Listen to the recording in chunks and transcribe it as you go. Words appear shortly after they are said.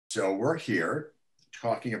So we're here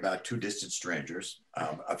talking about Two Distant Strangers,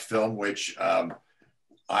 a film which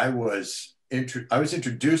I was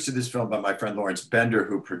introduced to this film by my friend Lawrence Bender,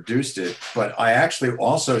 who produced it, but I actually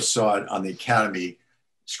also saw it on the Academy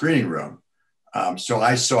screening room. So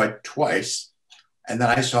I saw it twice, and then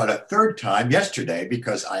I saw it a third time yesterday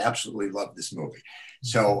because I absolutely love this movie.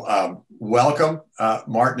 So welcome,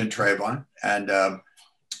 Martin and Travon, and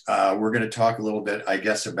we're going to talk a little bit, I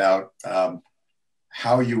guess, about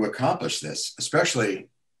how you accomplished this, especially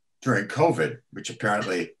during COVID, which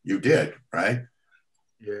apparently you did, right?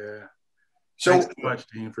 Yeah. So thanks so much,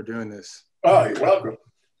 Dean, for doing this. Oh, you're welcome.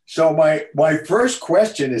 So my first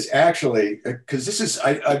question is actually, because this is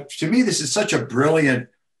to me this is such a brilliant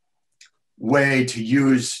way to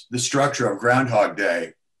use the structure of Groundhog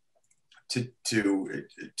Day to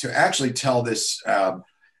actually tell this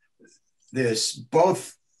this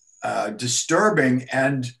both disturbing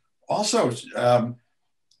and also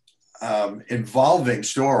involving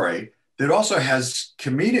story that also has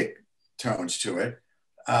comedic tones to it.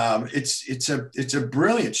 It's a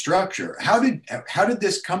brilliant structure. How did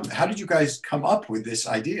this come? How did you guys come up with this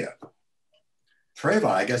idea? Travon,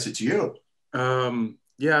 I guess it's you.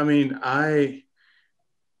 Yeah, I mean,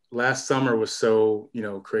 last summer was so,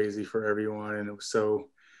 crazy for everyone, and it was so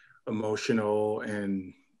emotional.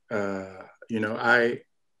 And, I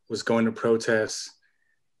was going to protests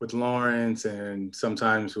with Lawrence and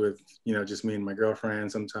sometimes with, just me and my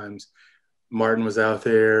girlfriend. Sometimes Martin was out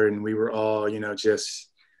there and we were all, just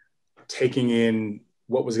taking in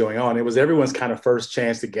what was going on. It was everyone's kind of first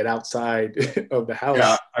chance to get outside of the house.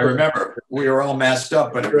 Yeah, I remember. We were all masked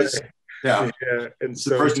up, but it was, yeah. And it's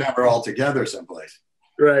the first time we're all together someplace.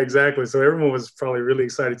 Right, exactly. So everyone was probably really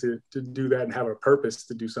excited to do that and have a purpose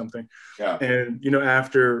to do something. Yeah. And,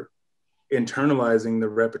 after internalizing the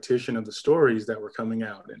repetition of the stories that were coming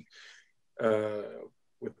out, and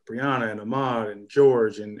with Brianna and Ahmad and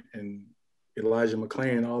George and Elijah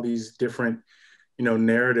McClain and all these different,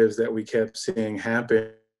 narratives that we kept seeing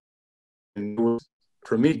happen. And it was,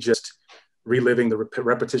 for me, just reliving the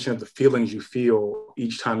repetition of the feelings you feel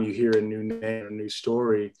each time you hear a new name, a new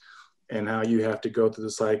story, and how you have to go through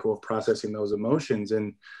the cycle of processing those emotions.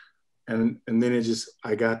 And then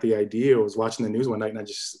I got the idea. I was watching the news one night, and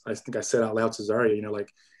I think I said out loud to Zaria,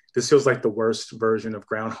 this feels like the worst version of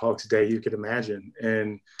Groundhog's Day you could imagine.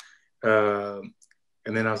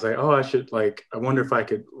 And then I was like, oh, I wonder if I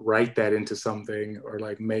could write that into something, or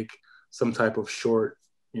make some type of short,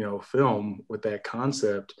 film with that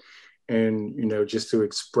concept, and, just to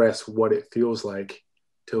express what it feels like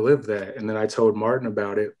to live that. And then I told Martin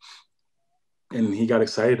about it, and he got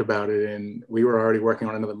excited about it. And we were already working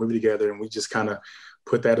on another movie together, and we just kind of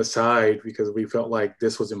put that aside because we felt like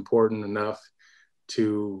this was important enough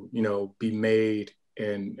to, be made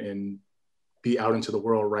and be out into the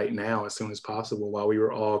world right now as soon as possible, while we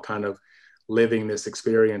were all kind of living this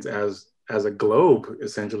experience as a globe,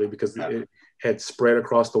 essentially, because it had spread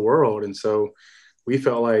across the world. And so we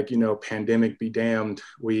felt like, pandemic be damned,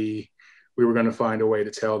 we were going to find a way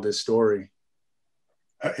to tell this story.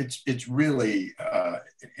 It's really an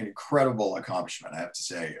incredible accomplishment, I have to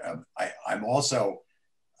say. I'm also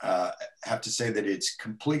have to say that it's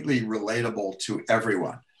completely relatable to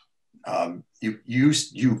everyone.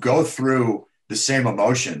 You go through the same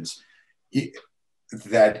emotions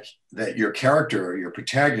that your character or your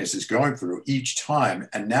protagonist is going through each time,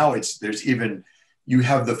 and now you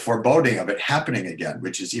have the foreboding of it happening again,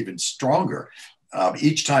 which is even stronger.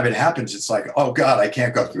 Each time it happens, it's like, oh God, I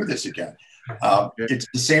can't go through this again. It's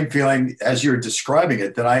the same feeling as you're describing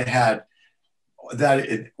it that I had.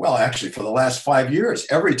 Actually, for the last 5 years,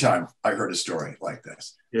 every time I heard a story like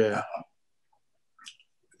this,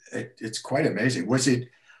 it's quite amazing. Was it?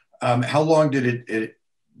 How long did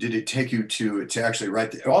it take you to actually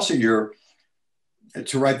write?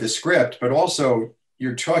 To write the script, but also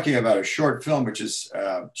you're talking about a short film, which is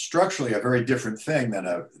structurally a very different thing than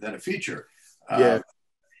a feature.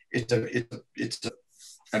 It's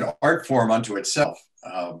an art form unto itself,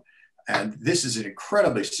 and this is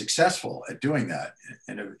incredibly successful at doing that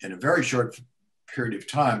in a very short period of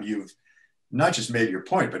time. You've not just made your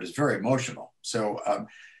point, but it's very emotional. So,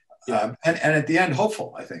 and at the end,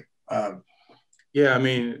 hopeful, I think. I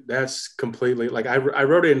mean, that's completely I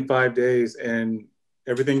wrote it in 5 days, and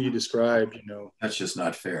everything you described, That's just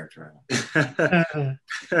not fair, Travon.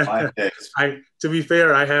 5 days. To be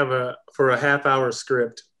fair, I have for a half-hour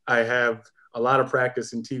script, I have a lot of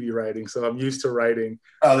practice in TV writing, so I'm used to writing.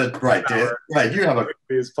 Oh, that's right, Dave. Right, you have as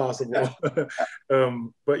quickly as possible.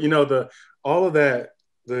 But all of that,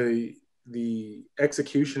 the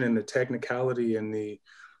execution and the technicality and the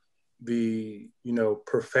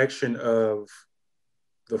perfection of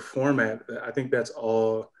the format, I think that's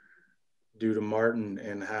all due to Martin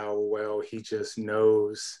and how well he just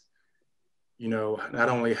knows, you know, not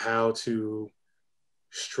only how to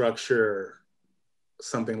structure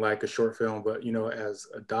something like a short film, but, you know, as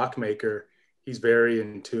a doc maker, he's very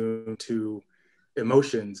in tune to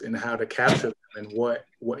emotions and how to capture them and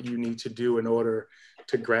what you need to do in order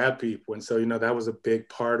to grab people. And so, you know, that was a big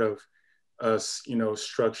part of us, you know,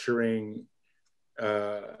 structuring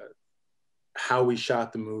how we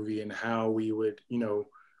shot the movie and how we would, you know,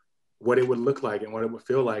 what it would look like and what it would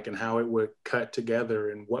feel like and how it would cut together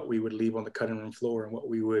and what we would leave on the cutting room floor and what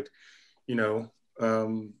we would, you know,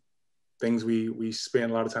 things we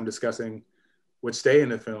spent a lot of time discussing would stay in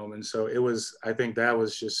the film. And so it was, I think that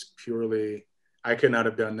was just purely, I could not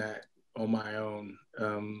have done that on my own.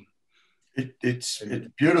 It's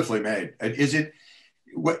beautifully made.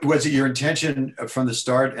 Was it your intention from the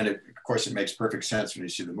start? And of course, it makes perfect sense when you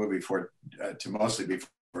see the movie for to mostly be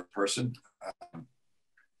for a person.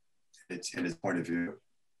 It's in his point of view.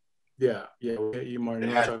 Yeah. You, Martin.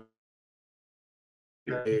 No,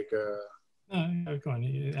 go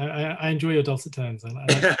on. I enjoy your dulcet tones.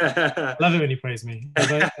 I love it when you praise me.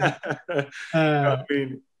 I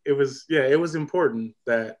mean, it was important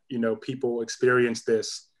that, you know, people experience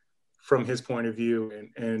this from his point of view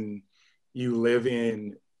and you live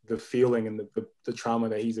in the feeling and the trauma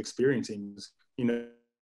that he's experiencing, you know,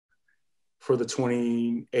 for the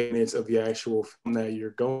 28 minutes of the actual film that you're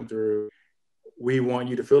going through. We want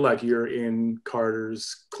you to feel like you're in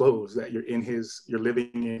Carter's clothes, that you're living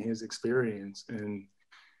in his experience. And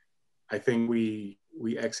I think we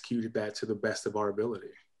executed that to the best of our ability.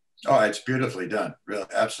 Oh, it's beautifully done. Really,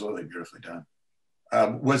 absolutely beautifully done.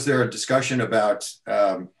 Was there a discussion about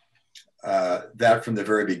that from the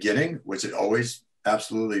very beginning? Was it always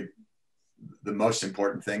absolutely the most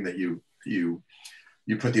important thing that you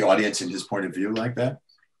put the audience in his point of view like that?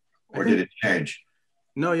 Or did it change?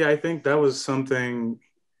 No, yeah, I think that was something,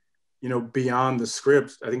 you know, beyond the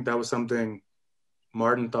script. I think that was something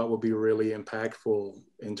Martin thought would be really impactful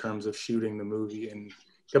in terms of shooting the movie. And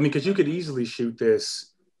I mean, because you could easily shoot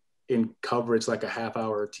this in coverage like a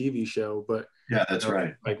half-hour TV show, but yeah, that's, you know,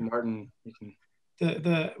 right. Like Martin, you can.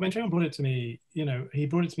 When Travon brought it to me, you know, he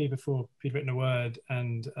brought it to me before he'd written a word,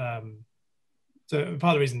 and so part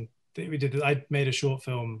of the reason that we did it, I made a short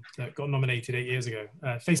film that got nominated 8 years ago.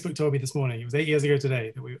 Facebook told me this morning, it was 8 years ago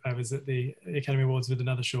today that I was at the Academy Awards with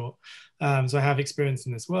another short. So I have experience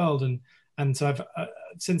in this world, and so I've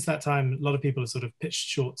since that time, a lot of people have sort of pitched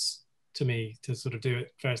shorts to me to sort of do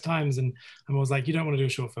it various times, and I'm always like, you don't want to do a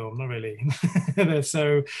short film, not really. they're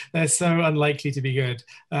so unlikely to be good,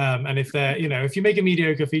 and if they're, you know, if you make a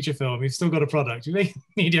mediocre feature film, you've still got a product. You make a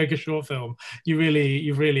mediocre short film, you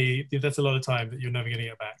really that's a lot of time that you're never going to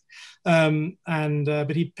get back.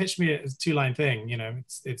 But he pitched me a 2-line thing, you know,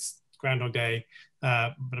 it's Groundhog Day,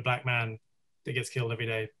 but a black man that gets killed every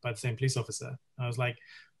day by the same police officer. I was like,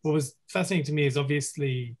 what was fascinating to me is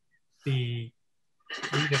obviously there's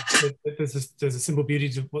a simple beauty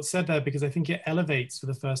to what's said there, because I think it elevates for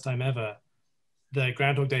the first time ever the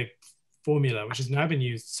Groundhog Day formula, which has now been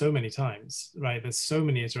used so many times, right? There's so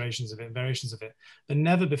many iterations of it, variations of it, but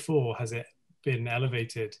never before has it been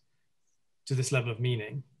elevated to this level of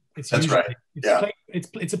meaning. That's usually, right.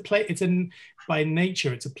 By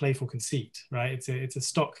nature, it's a playful conceit, right? It's a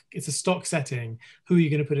stock setting. Who are you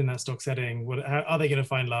going to put in that stock setting? How are they going to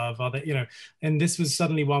find love? Are they, you know? And this was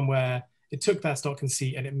suddenly one where it took that stock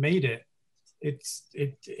conceit and it made it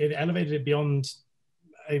elevated it beyond.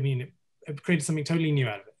 I mean, it created something totally new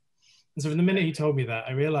out of it. And so from the minute he told me that,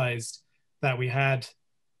 I realized that we had,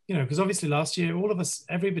 you know, because obviously last year, all of us,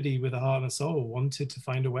 everybody with a heart and a soul wanted to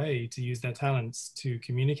find a way to use their talents to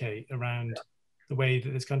communicate around the way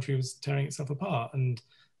that this country was tearing itself apart. And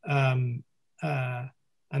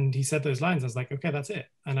he said those lines. I was like, okay, that's it.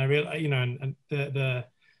 And I realized, you know,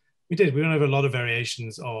 we went over a lot of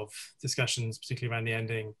variations of discussions, particularly around the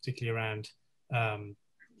ending, particularly around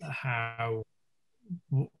how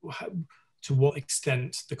to what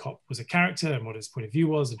extent the cop was a character and what his point of view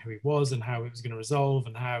was and who he was and how it was going to resolve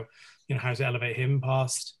and how, you know, how to elevate him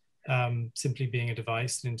past simply being a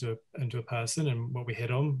device into a person, and what we hit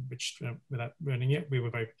on, which without ruining it, we were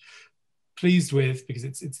very pleased with, because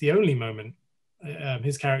it's the only moment.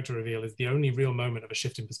 His character reveal is the only real moment of a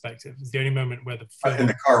shift in perspective. It's the only moment where the film, in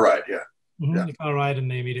the car ride, the car ride and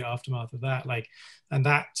the immediate aftermath of that, like, and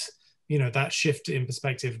that, you know, that shift in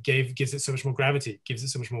perspective gives it so much more gravity, gives it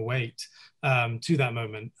so much more weight to that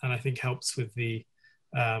moment, and I think helps with the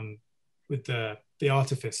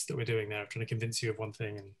artifice that we're doing there of trying to convince you of one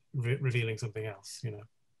thing and revealing something else. You know,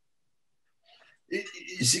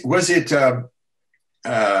 was it?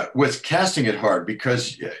 with casting it hard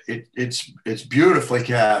because it's beautifully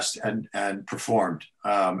cast and performed,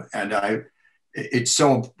 and it's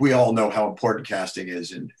so we all know how important casting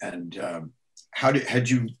is, and how did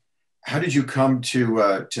you come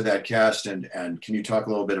to that cast, and can you talk a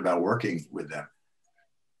little bit about working with them?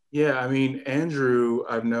 Yeah, I mean, Andrew,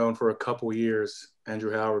 I've known for a couple years,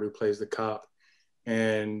 Andrew Howard, who plays the cop.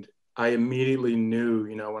 And I immediately knew,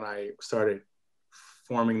 when I started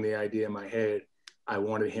forming the idea in my head, I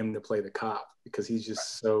wanted him to play the cop because he's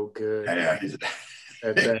just so good at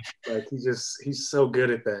that. Like he's so good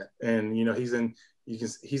at that. And,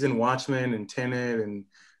 he's in Watchmen and Tenet and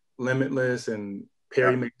Limitless and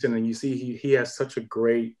Perry Mason. And you see, he has such a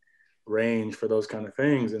great range for those kind of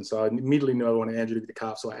things. And so I immediately knew I wanted Andrew to be the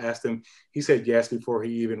cop. So I asked him, he said yes before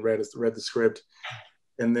he even read the script.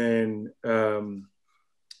 And then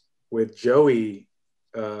with Joey,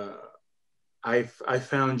 I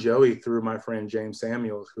found Joey through my friend James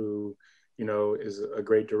Samuels, who, is a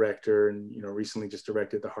great director and, recently just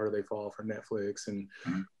directed The Harder They Fall for Netflix. And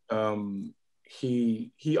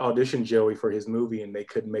he auditioned Joey for his movie and they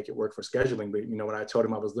couldn't make it work for scheduling. But, when I told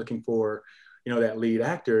him I was looking for, that lead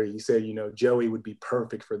actor, he said, Joey would be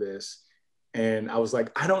perfect for this. And I was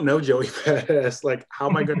like, I don't know Joey Badass. Like, how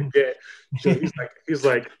am I going to get Joey? He's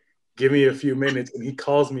like, give me a few minutes. And he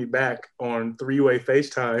calls me back on 3-way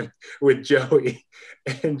FaceTime with Joey.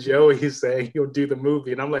 And Joey is saying he'll do the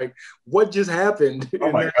movie. And I'm like, what just happened in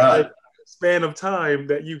that span of time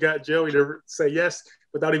that you got Joey to say yes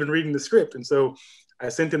without even reading the script? And so I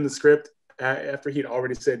sent him the script after he'd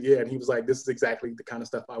already said yeah. And he was like, this is exactly the kind of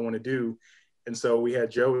stuff I want to do. And so we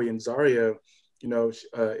had Joey, and Zaria,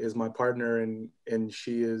 is my partner, and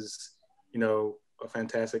she is, a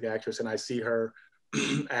fantastic actress. And I see her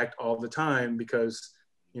act all the time because,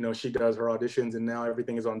 she does her auditions, and now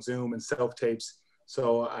everything is on Zoom and self-tapes.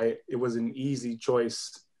 So it was an easy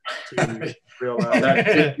choice to realize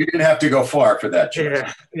that you didn't have to go far for that choice.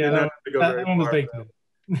 That one was baked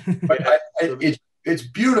in. But it's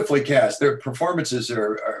beautifully cast. Their performances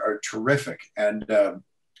are terrific, and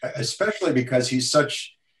especially because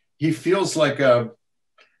he feels like an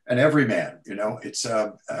everyman, it's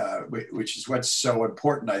which is what's so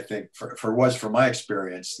important, I think, for my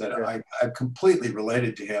experience, that I completely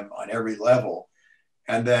related to him on every level.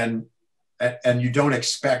 And then, and you don't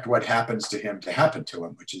expect what happens to him to happen to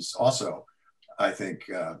him, which is also, I think,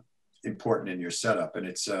 important in your setup. And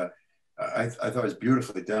it's, I thought it was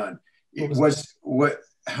beautifully done.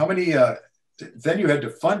 How many, then you had to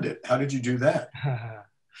fund it. How did you do that?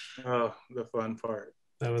 Oh, the fun part.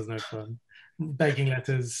 That was no fun. Begging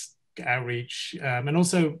letters, outreach, and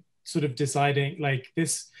also sort of deciding like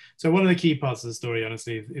this. So one of the key parts of the story,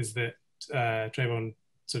 honestly, is that Travon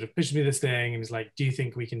sort of pitched me this thing and was like, do you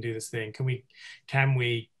think we can do this thing? Can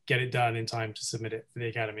we get it done in time to submit it for the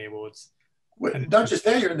Academy Awards? And not just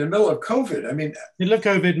that, you're in the middle of COVID. I mean, middle of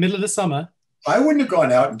COVID, middle of the summer. I wouldn't have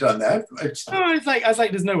gone out and done that. I was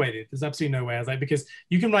like, there's no way, dude. There's absolutely no way. I was like, because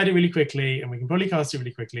you can write it really quickly and we can probably cast it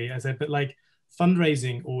really quickly. I said, but like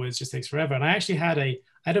fundraising always just takes forever. And I actually had a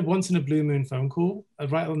once in a blue moon phone call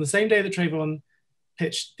right on the same day that Travon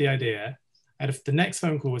pitched the idea. The next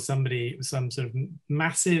phone call was somebody, some sort of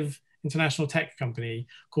massive international tech company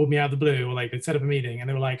called me out of the blue, or like they'd set up a meeting and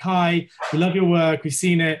they were like, hi, we love your work. We've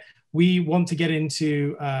seen it. We want to get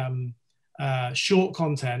into short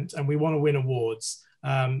content and we want to win awards.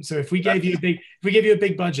 So if we gave you a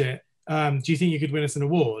big budget, do you think you could win us an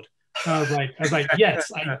award? I was like, yes,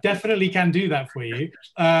 I definitely can do that for you.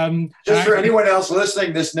 Just for anyone else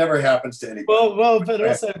listening, this never happens to anybody.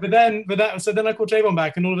 So then I called Travon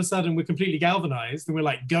back, and all of a sudden we're completely galvanized, and we're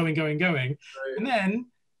like going, right. And then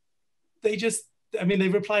they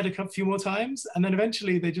replied a few more times, and then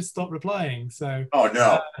eventually they just stopped replying. So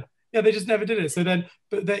they just never did it. So then,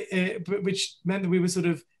 which meant that we were sort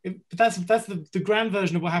of. But that's the grand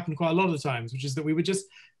version of what happened quite a lot of the times, which is that we're just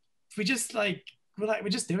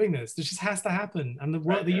doing this. This just has to happen, and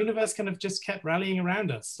the universe kind of just kept rallying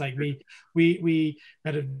around us. Like we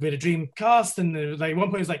had a dream cast, and like at one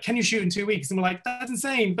point it was like, "Can you shoot in 2 weeks?" And we're like, "That's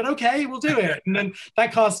insane," but okay, we'll do it. And then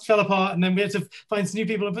that cast fell apart, and then we had to find some new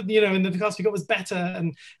people. But and the cast we got was better.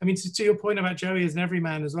 And I mean, to your point about Joey as an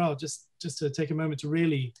everyman as well, just to take a moment to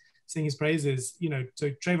really sing his praises.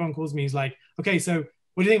 So Travon calls me. He's like, "Okay, so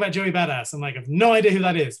what do you think about Joey Badass?" I'm like, "I've no idea who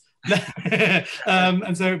that is." But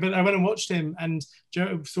I went and watched him, and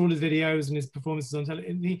Joe saw his videos and his performances on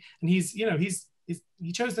television, and he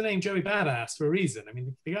chose the name Joey Badass for a reason. I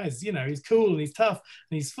mean, the guy's he's cool and he's tough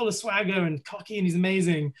and he's full of swagger and cocky and he's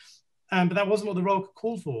amazing, but that wasn't what the role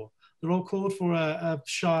called for. The role called for a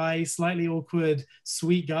shy, slightly awkward,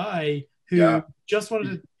 sweet guy who just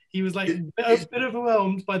wanted to. he was like a bit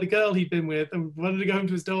overwhelmed by the girl he'd been with and wanted to go home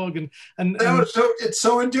to his dog. And so it's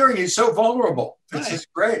so endearing. He's so vulnerable. It's right.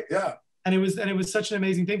 just great. Yeah. And it was such an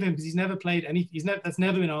amazing thing for him because he's never played any. That's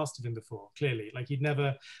never been asked of him before. Clearly, like he'd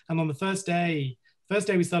never. And on the first day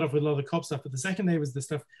we started off with a lot of the cop stuff, but the second day was the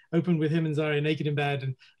stuff opened with him and Zaria naked in bed,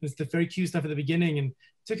 and there's the very cute stuff at the beginning. And it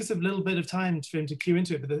took us a little bit of time for him to cue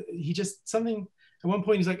into it, but he just something. At one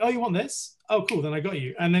point, he's like, "Oh, you want this? Oh, cool. Then I got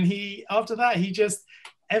you." And then after that, he just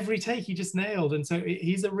every take he just nailed. And so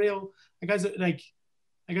he's a real.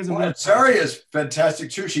 Zaria is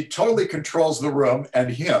fantastic too. She totally controls the room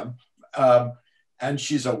and him. And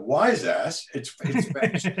she's a wise ass. It's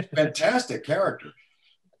fantastic character.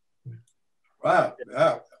 Wow.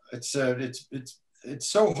 It's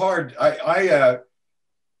so hard. As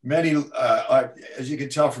you can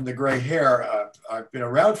tell from the gray hair, I've been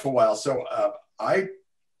around for a while. So I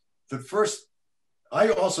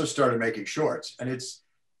also started making shorts, and it's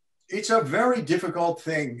a very difficult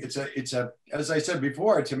thing. It's a as I said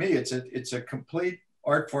before, to me, it's a complete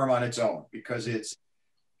art form on its own, because it's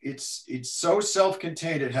so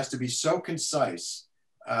self-contained. It has to be so concise,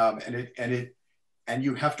 and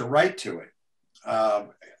you have to write to it.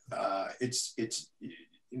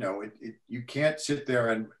 You can't sit there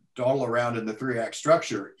and dawdle around in the 3-act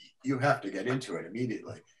structure. You have to get into it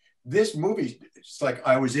immediately. This movie, it's like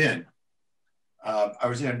I was in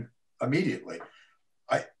immediately.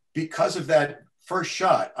 Because of that first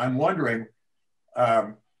shot, I'm wondering,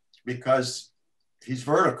 because he's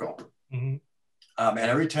vertical. Mm-hmm. And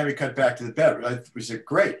every time he cut back to the bed, it was a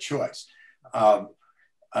great choice.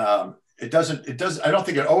 It doesn't, I don't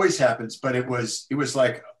think it always happens, but it was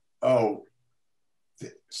like, oh,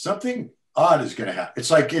 something odd is going to happen.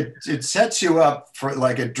 It's like, it sets you up for,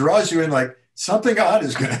 like, it draws you in, like something odd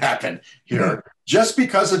is going to happen here just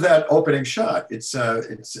because of that opening shot. It's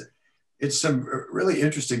some really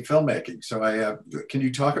interesting filmmaking. So can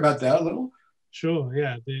you talk about that a little? Sure.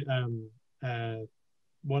 Yeah.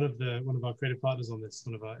 One of our creative partners on this,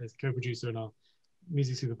 his co-producer and our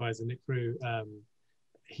music supervisor, Nick Frew,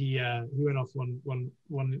 he went off one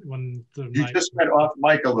sort of you night. Just went off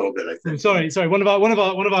mic a little bit, I think. Sorry. One of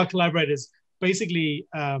our collaborators basically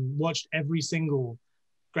watched every single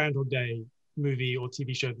Groundhog Day movie or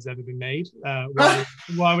TV show that's ever been made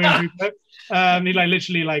while we were in Group. He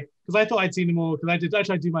literally because I thought I'd seen them all, because I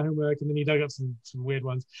tried to do my homework, and then he dug up some weird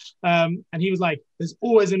ones. And he was like, "There's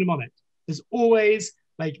always a mnemonic. There's always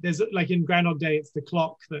in Groundhog Day, it's the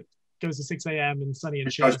clock that goes to 6 a.m. and Sonny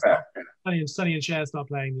and Cher start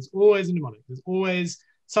playing. There's always a mnemonic. There's always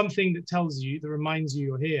something that tells you, that reminds you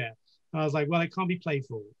you're here." And I was like, well, it can't be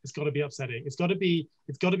playful. It's got to be upsetting. It's got to be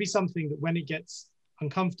something that when it gets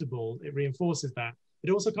uncomfortable, it reinforces that.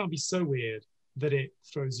 It also can't be so weird that it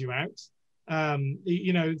throws you out. So I'm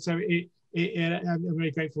very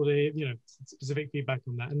grateful to hear, specific feedback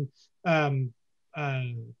on that. And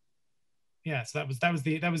so that was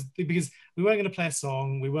because we weren't going to play a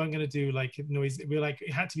song, we weren't going to do noise. We were like,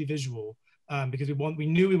 it had to be visual, because we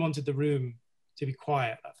knew we wanted the room to be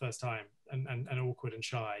quiet that first time and awkward and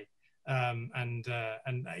shy, and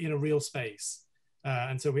in a real space.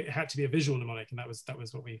 And so it had to be a visual mnemonic, and that was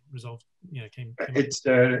what we resolved. Came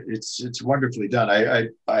it's wonderfully done.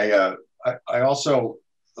 I also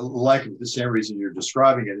like it for the same reason you're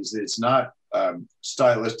describing it, is that it's not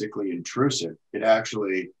stylistically intrusive. It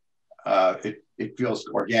actually it feels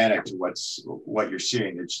organic to what you're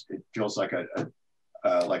seeing. It feels like a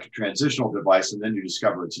transitional device, and then you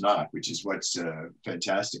discover it's not, which is what's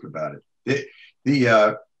fantastic about it.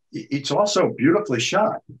 It's also beautifully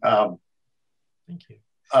shot. Thank you.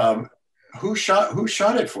 Who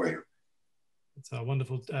shot it for you? It's a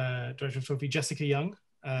wonderful director of photography, Jessica Young.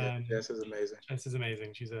 Jess is amazing. Jess is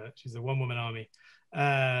amazing. She's a one-woman army.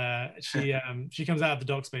 She comes out of the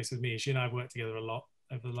doc space with me. She and I have worked together a lot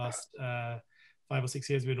over the last 5 or 6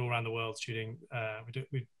 years. We've been all around the world shooting.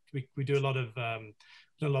 We do a lot of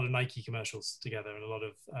Nike commercials together, and a lot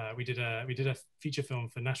of we did a feature film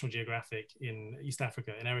for National Geographic in East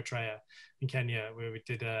Africa, in Eritrea, in Kenya, where we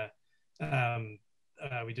did a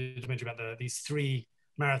documentary about these 3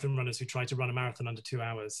 marathon runners who tried to run a marathon under 2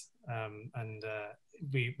 hours, and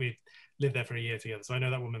we lived there for a year together, so I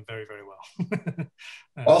know that woman very, very well.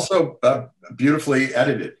 Also beautifully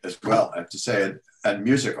edited as well, I have to say, and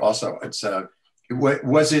music also. It's it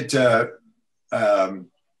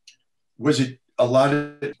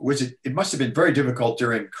must have been very difficult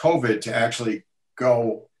during COVID to actually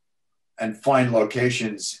go and find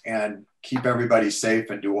locations and keep everybody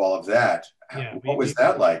safe and do all of that. Yeah, what was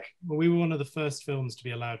that like? Well, we were one of the first films to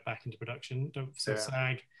be allowed back into production. So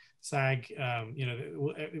SAG,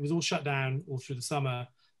 it was all shut down all through the summer.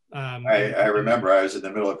 I remember I was in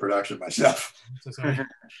the middle of production myself. So sorry.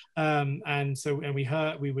 And we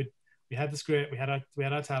had the script, we had our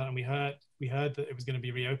talent, and we heard that it was going to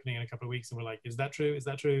be reopening in a couple of weeks, and we're like, is that true? Is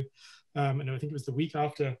that true? And I think it was the week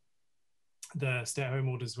after the stay-at-home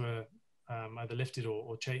orders were either lifted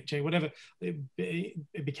or changed, whatever.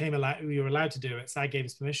 It became we were allowed to do it. SAG gave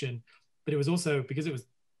us permission, but it was also because it was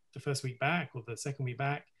the first week back or the second week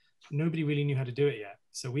back, nobody really knew how to do it yet.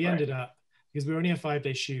 So we ended up, because we were only a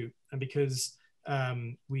 5-day shoot, and because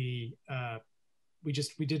we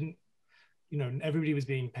didn't, everybody was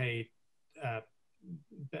being paid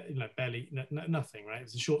barely nothing, right? It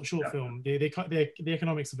was a short film. The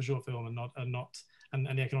economics of a short film and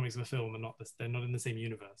the economics of a film they're not in the same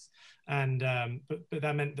universe. And but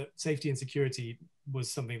that meant that safety and security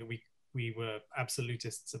was something that we were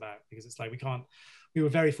absolutists about, because it's like we were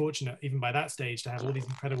very fortunate even by that stage to have all these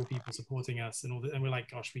incredible people supporting us and we're like,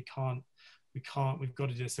 gosh, we've got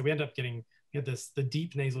to do this. So we had the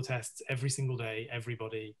deep nasal tests every single day,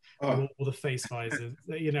 everybody, all the face visors.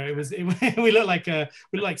 We look like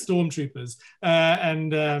stormtroopers.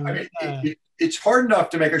 It's hard enough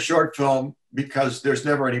to make a short film because there's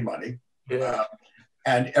never any money. Yeah.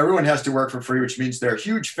 And everyone has to work for free, which means they're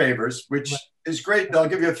huge favors, which is great. They'll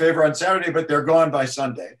give you a favor on Saturday, but they're gone by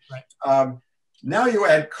Sunday. Right. Now you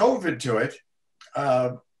add COVID to it.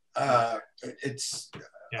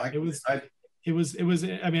 It was.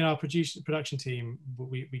 I mean, our production team,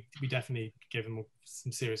 we definitely gave them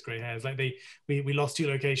some serious grey hairs. Like we lost 2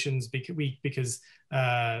 locations because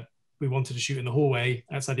we wanted to shoot in the hallway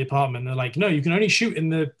outside the apartment. They're like, no, you can only shoot in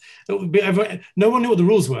the. No one knew what the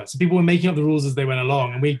rules were, so people were making up the rules as they went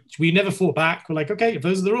along, and we never fought back. We're like, okay, if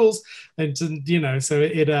those are the rules, and so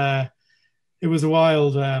it was a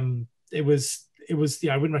wild. It was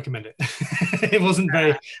I wouldn't recommend it. It wasn't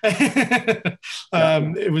very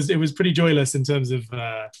it was pretty joyless in terms of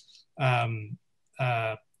the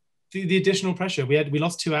additional pressure. We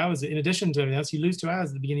lost 2 hours in addition to everything else. You lose 2 hours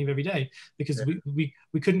at the beginning of every day because we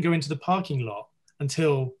couldn't go into the parking lot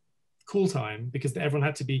until call time because everyone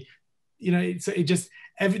had to be, so it just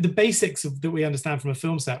the basics that we understand from a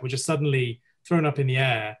film set were just suddenly thrown up in the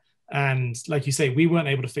air. And like you say, we weren't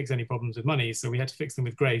able to fix any problems with money, so we had to fix them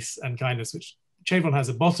with grace and kindness, which Travon has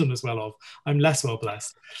a bottomless well of. I'm less well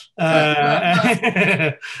blessed.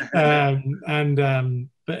 But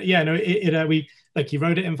yeah, no, he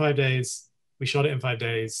wrote it in 5 days. We shot it in 5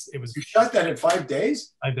 days. You shot that in 5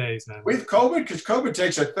 days? 5 days, man. With COVID? Because COVID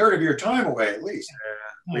takes a third of your time away at least.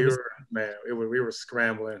 Yeah, we were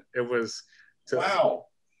scrambling. It was wow.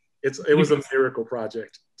 It was a miracle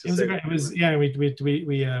project. It was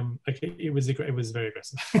very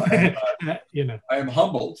aggressive. I am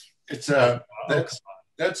humbled. It's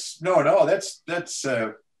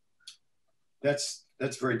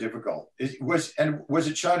that's very difficult. Was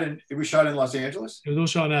it shot in Los Angeles? It was all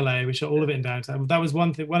shot in LA. We shot all of it in downtown. That was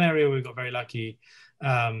one area where we got very lucky.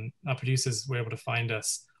 Our producers were able to find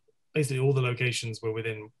us. Basically, all the locations were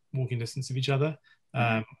within walking distance of each other,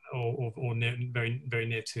 or near, very, very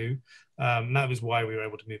near to. That was why we were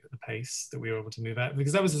able to move at the pace that we were able to move at,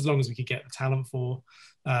 because that was as long as we could get the talent for.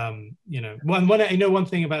 One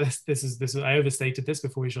thing about this is I overstated this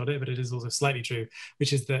before we shot it, but it is also slightly true,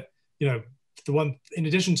 which is that the one, in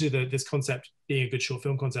addition to this concept being a good short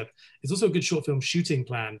film concept, it's also a good short film shooting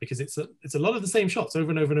plan, because it's a lot of the same shots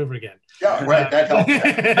over and over and over again. Yeah, right. That helps.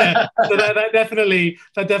 So that definitely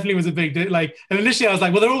was a big and initially I was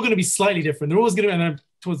like, well, they're all going to be slightly different. They're always going to, and I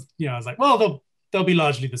was like, well, they'll be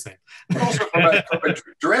largely the same. Also, from a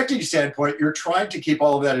directing standpoint, you're trying to keep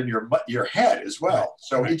all of that in your head as well.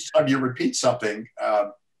 So each time you repeat something,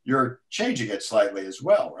 you're changing it slightly as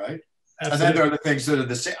well, right? Absolutely. And then there are the things that are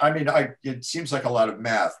the same. I mean, it seems like a lot of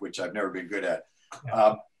math, which I've never been good at.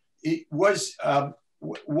 Yeah. It was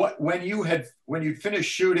when you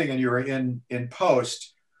finished shooting and you were in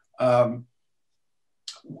post. Did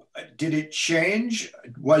it change?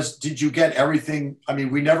 Did you get everything? I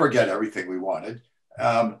mean, we never get everything we wanted,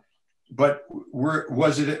 but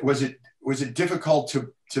was it difficult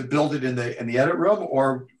to build it in the edit room,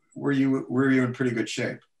 or were you in pretty good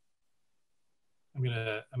shape? I'm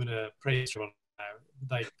gonna praise Travon now.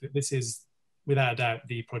 Like, this is without a doubt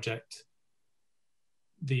the project.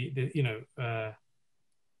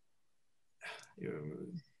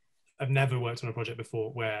 I've never worked on a project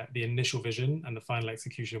before where the initial vision and the final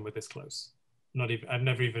execution were this close. I've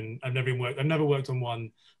never worked on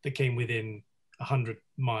one that came within 100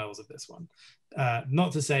 miles of this one.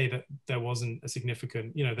 Not to say that there wasn't a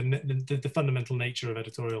significant, the fundamental nature of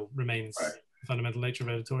editorial remains the fundamental nature of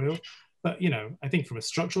editorial. But, I think from a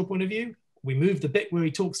structural point of view, we moved the bit where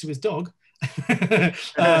he talks to his dog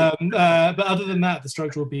But other than that, the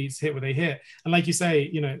structural beats hit where they hit. And like you say,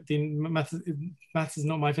 you know, the math is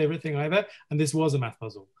not my favorite thing either. And this was a math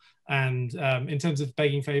puzzle. And in terms of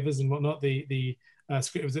begging favors and whatnot, the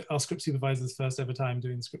script, it was our script supervisor's first ever time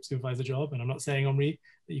doing the script supervisor job. And I'm not saying, Henri,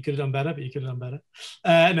 that you could have done better, but you could have done better.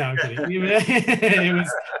 No, I'm kidding.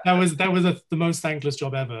 That was the most thankless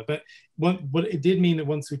job ever. But what it did mean that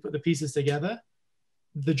once we put the pieces together,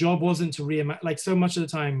 the job wasn't to reimagine. Like so much of the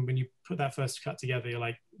time when you put that first cut together, you're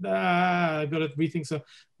like, I've got to rethink. So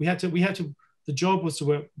we had to. The job was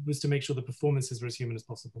to make sure the performances were as human as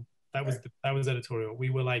possible. That was editorial. We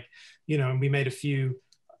were like, you know, and we made a few.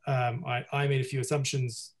 I made a few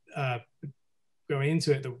assumptions going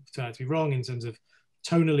into it that turned out to be wrong in terms of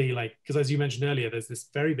tonally, like, because as you mentioned earlier, there's this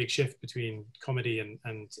very big shift between comedy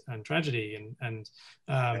and tragedy, and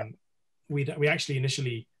we actually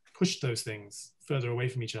initially pushed those things further away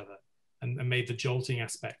from each other and made the jolting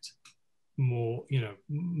aspect more, you know,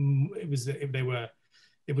 they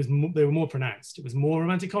were more pronounced. It was more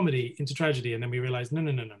romantic comedy into tragedy, and then we realized no,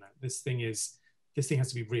 this thing has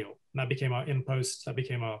to be real. And that became our in post. That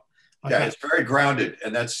became our yeah. It's very grounded,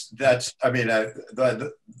 and that's I mean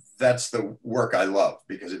that's the work I love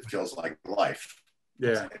because it feels like life.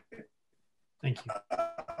 Yeah. Thank you.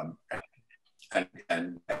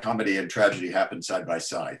 And comedy and tragedy happen side by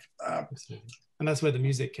side. And that's where the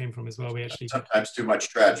music came from as well. We actually sometimes too much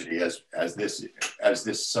tragedy, as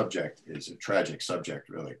this subject is a tragic subject,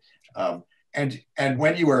 really. And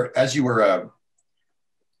when you were as you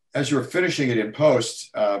were finishing it in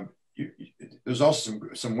post, there's also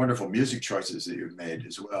some wonderful music choices that you've made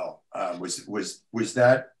as well. Was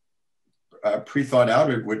that pre-thought out,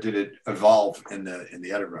 or did it evolve in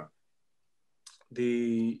the edit room?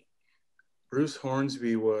 The Bruce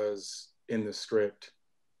Hornsby was in the script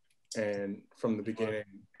and from the beginning,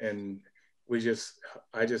 and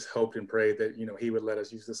I just hoped and prayed that, you know, he would let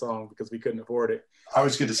us use the song because we couldn't afford it. I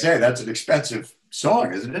was going to say, that's an expensive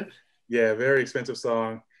song, isn't it? Yeah, very expensive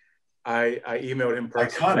song. I emailed him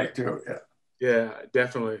personally. Iconic too. Yeah. Yeah,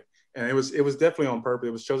 definitely. And it was definitely on purpose.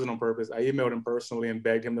 It was chosen on purpose. I emailed him personally and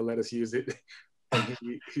begged him to let us use it. And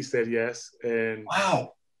he said yes. And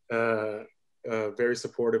wow. Very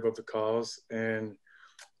supportive of the cause. And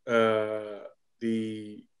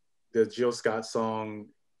the Jill Scott song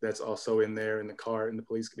that's also in there in the car, in the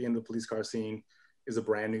police car scene, is a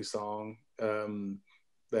brand new song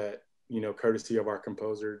that, you know, courtesy of our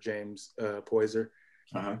composer, James Poyser,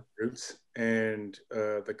 Roots. And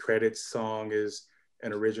the credits song is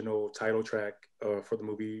an original title track for the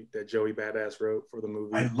movie that Joey Badass wrote for the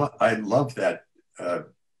movie. I love that.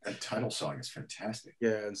 That title song is fantastic.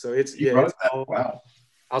 Yeah, and so it's all, wow.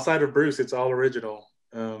 Outside of Bruce, it's all original.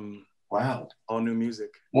 Wow. All new music.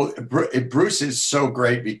 Well, Bruce is so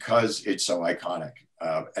great because it's so iconic,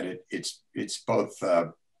 and it's both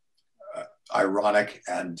ironic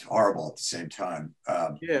and horrible at the same time.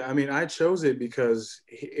 Yeah, I mean, I chose it because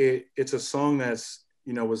it's a song that's,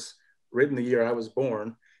 you know, was written the year I was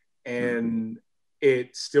born, and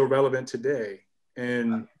it's still relevant today.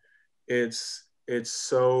 And it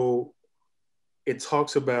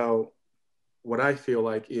talks about what I feel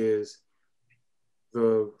like is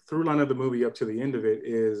the through line of the movie up to the end of it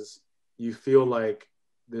is you feel like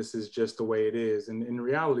this is just the way it is. And in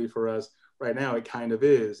reality for us right now, it kind of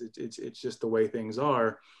is. It's just the way things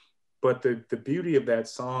are. But the beauty of that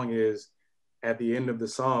song is at the end of the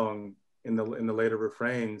song, in the later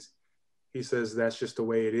refrains, he says, that's just the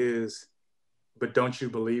way it is, but don't you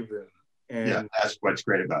believe them? And yeah, that's what's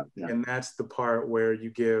great about it. Yeah. And that's the part where you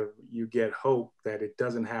get hope that it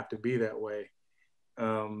doesn't have to be that way.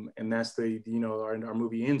 And that's our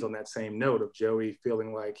movie ends on that same note of Joey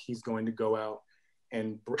feeling like he's going to go out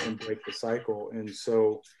and break the cycle. And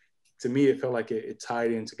so to me, it felt like it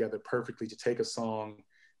tied in together perfectly to take a song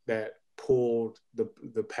that pulled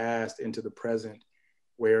the past into the present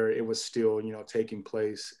where it was still, you know, taking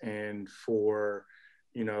place. And for,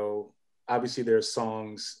 you know, obviously there's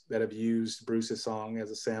songs that have used Bruce's song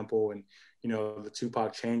as a sample, and, you know, the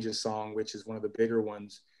Tupac Changes song, which is one of the bigger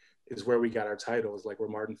ones, is where we got our title, is like where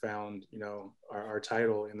Martin found, you know, our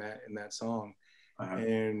title in that song.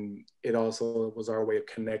 And it also was our way of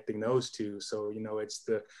connecting those two. So, you know, it's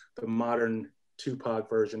the modern Tupac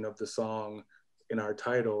version of the song in our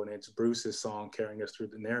title, and it's Bruce's song carrying us through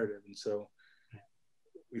the narrative. And so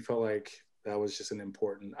we felt like that was just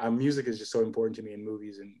music is just so important to me in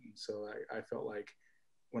movies. And so I felt like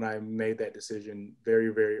when I made that decision very,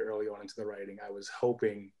 very early on into the writing, I was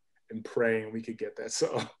hoping and praying we could get that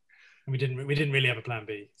song. We didn't really have a plan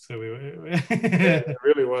B, so we were. It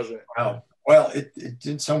really wasn't. Wow. Well, it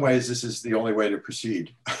in some ways this is the only way to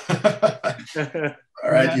proceed. All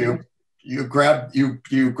right, you. you grab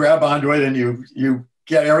onto it and you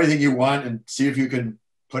get everything you want and see if you can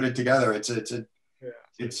put it together.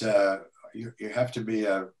 You have to be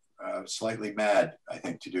slightly mad, I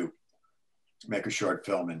think, to make a short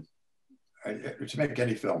film and to make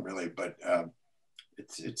any film really, but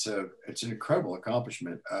it's an incredible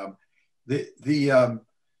accomplishment.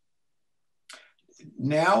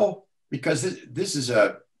 Now, because this is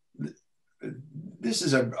a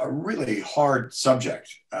really hard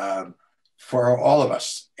subject for all of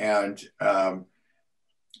us, and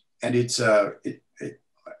it's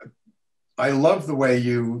I love the way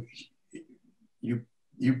you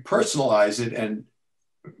personalize it, and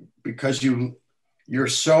because you're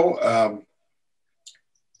so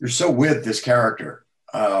with this character,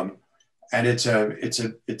 and it's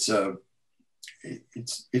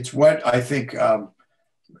what I think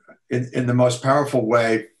in the most powerful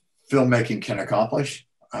way filmmaking can accomplish,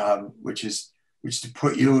 which is to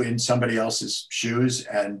put you in somebody else's shoes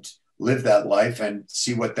and live that life and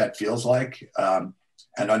see what that feels like, and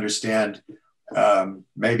understand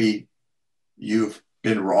maybe you've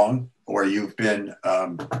been wrong, or you've been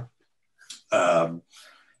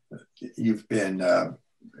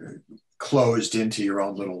closed into your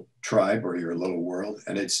own little tribe or your little world.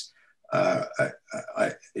 And it's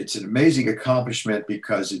an amazing accomplishment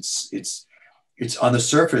because it's on the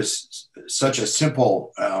surface such a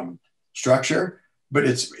simple structure, but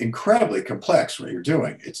it's incredibly complex what you're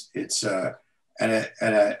doing.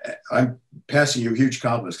 I'm passing you huge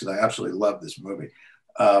compliments because I absolutely love this movie.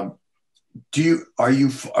 Are you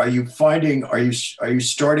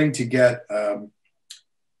starting to get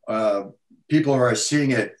people who are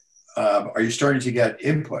seeing it? Are you starting to get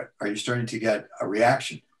input? Are you starting to get a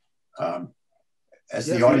reaction? Has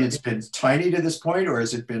the audience been tiny to this point, or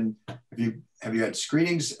has it been? Have you had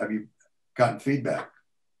screenings? Have you gotten feedback?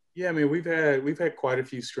 Yeah, I mean, we've had quite a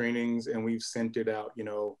few screenings, and we've sent it out,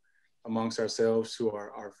 amongst ourselves to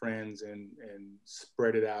our friends, and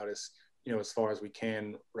spread it out as as far as we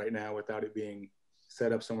can right now without it being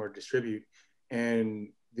set up somewhere to distribute. And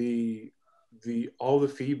all the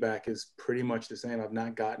feedback is pretty much the same. I've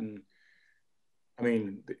not gotten. I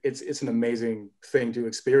mean, it's an amazing thing to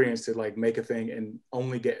experience, to like make a thing and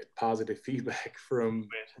only get positive feedback from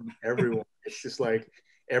everyone. It's just like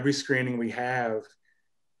every screening we have,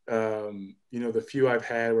 the few I've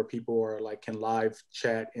had where people are like can live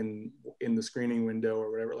chat in the screening window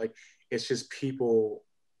or whatever. Like it's just people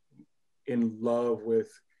in love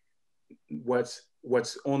with what's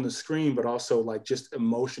on the screen, but also like just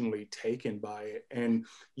emotionally taken by it. And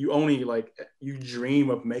you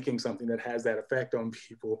dream of making something that has that effect on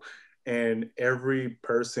people. And every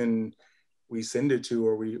person we send it to,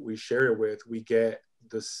 or we share it with, we get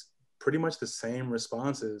this pretty much the same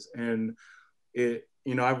responses. And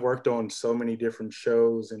I've worked on so many different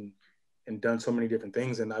shows and done so many different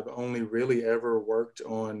things. And I've only really ever worked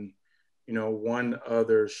on, one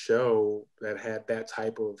other show that had that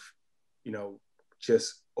type of,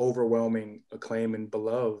 just overwhelming acclaim and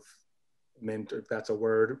beloved, if that's a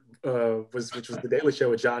word, which was The Daily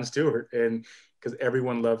Show with Jon Stewart. And because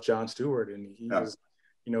everyone loved Jon Stewart, and he was,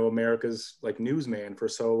 America's like newsman for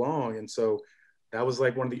so long. And so that was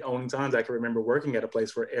like one of the only times I can remember working at a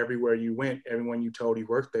place where everywhere you went, everyone you told you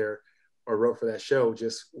worked there or wrote for that show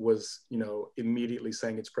just was, immediately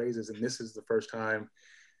sang its praises. And this is the first time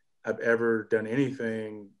I've ever done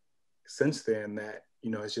anything since then that,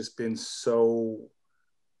 it's just been so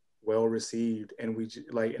well received. And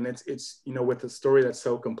it's with a story that's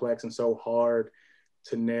so complex and so hard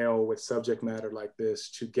to nail with subject matter like this,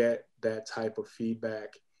 to get that type of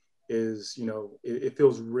feedback is, it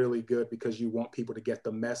feels really good, because you want people to get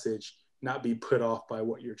the message, not be put off by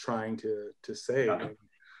what you're trying to say.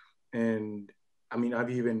 And I mean,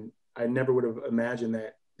 I never would have imagined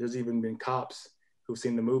that there's even been cops who've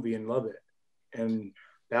seen the movie and love it. And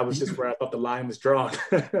that was just where I thought the line was drawn.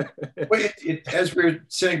 Well, as we were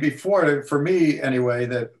saying before, for me anyway,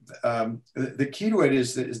 that the key to it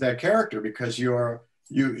is that character, because you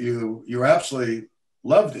absolutely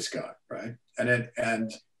love this guy, right?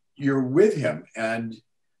 And you're with him, and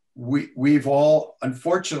we've all,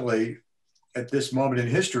 unfortunately, at this moment in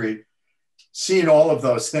history, seen all of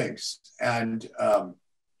those things, and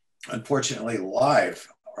unfortunately live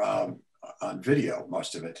on video,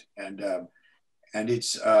 most of it, and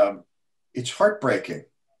it's heartbreaking,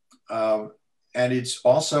 and it's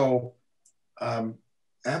also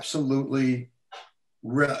absolutely.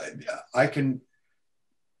 I can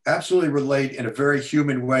absolutely relate in a very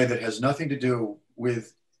human way that has nothing to do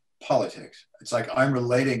with politics. It's like I'm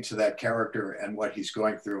relating to that character and what he's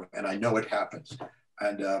going through, and I know it happens.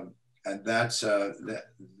 And and that's a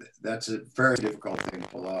very difficult thing to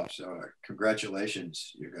pull off. So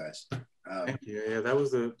congratulations, you guys. Thank you. Yeah, that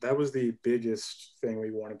was the biggest thing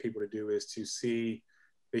we wanted people to do, is to see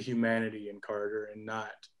the humanity in Carter and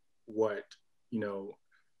not what, you know,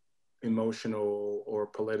 emotional or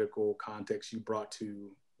political context you brought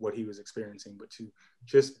to what he was experiencing, but to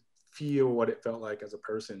just feel what it felt like as a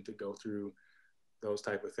person to go through those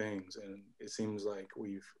type of things. And it seems like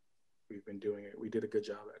we've been doing it. We did a good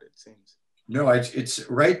job at it, it seems. No, it's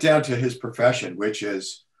right down to his profession, which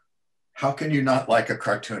is, how can you not like a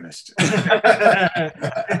cartoonist? Yeah,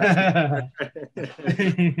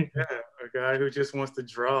 a guy who just wants to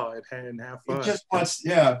draw and have fun. He just wants,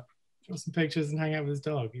 yeah. Draw some pictures and hang out with his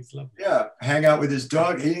dog. He's lovely. Yeah, hang out with his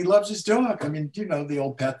dog. He loves his dog. I mean, you know, the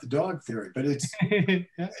old pet the dog theory, but it's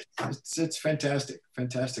Yeah. it's fantastic,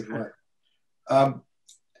 fantastic work.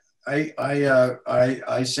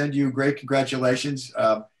 I send you great congratulations.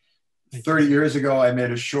 30 years ago, I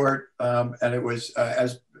made a short, and it was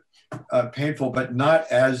as painful, but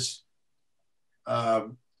not as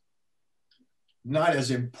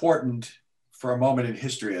important for a moment in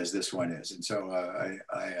history as this one is. And so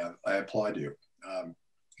I applaud you.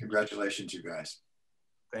 Congratulations, you guys.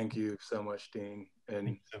 Thank you so much, Dean. And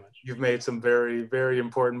Thank you so much. you've made some very, very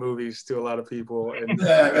important movies to a lot of people. And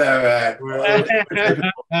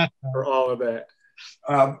for all of that.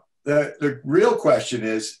 The real question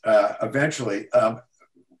is, eventually,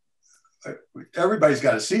 everybody's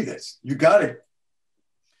got to see this. You got to.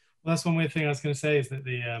 Well, that's one weird thing I was going to say, is that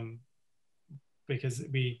because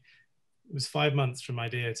it was 5 months from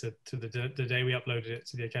idea to the day we uploaded it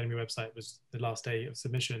to the Academy website was the last day of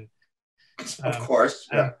submission. Of course,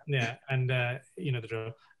 yeah. And you know the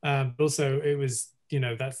drill. But also, it was, you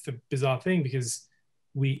know, that's the bizarre thing, because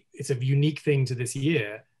it's a unique thing to this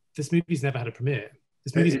year. This movie's never had a premiere.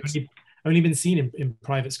 This movie's only been seen in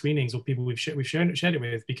private screenings or people we've shared it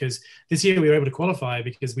with, because this year we were able to qualify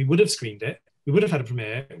because we would have screened it. We would have had a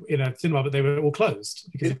premiere in a cinema, but they were all closed.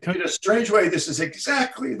 Because in a strange way, this is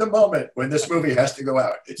exactly the moment when this movie has to go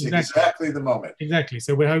out. It's exactly the moment. Exactly.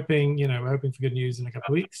 So we're hoping for good news in a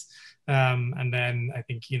couple of weeks. And then I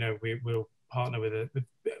think, you know, we'll partner with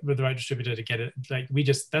the right distributor to get it. Like,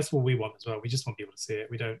 that's what we want as well. We just want people to see it.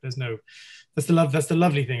 That's the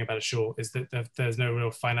lovely thing about a short, is that there's no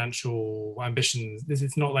real financial ambitions.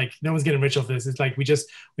 It's not like no one's getting rich off this. It's like we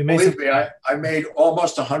made. Believe me, I made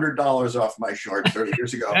almost $100 off my short 30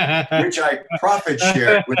 years ago, which I profit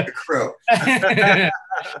shared with the crew.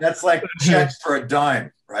 That's like checks for a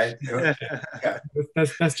dime, right? Yeah.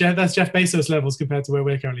 That's Jeff Bezos levels compared to where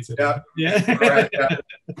we're currently sitting. Yeah. Right, yeah.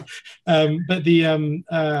 But I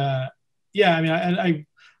mean,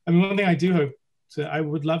 one thing I do hope, I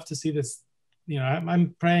would love to see this. You know,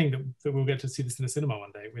 I'm praying that we'll get to see this in a cinema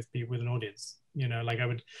one day with an audience. You know, like I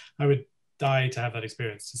would die to have that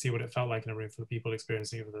experience, to see what it felt like in a room full of people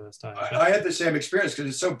experiencing it for the first time. I had the same experience because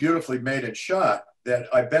it's so beautifully made and shot that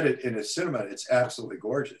I bet it in a cinema it's absolutely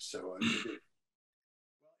gorgeous. So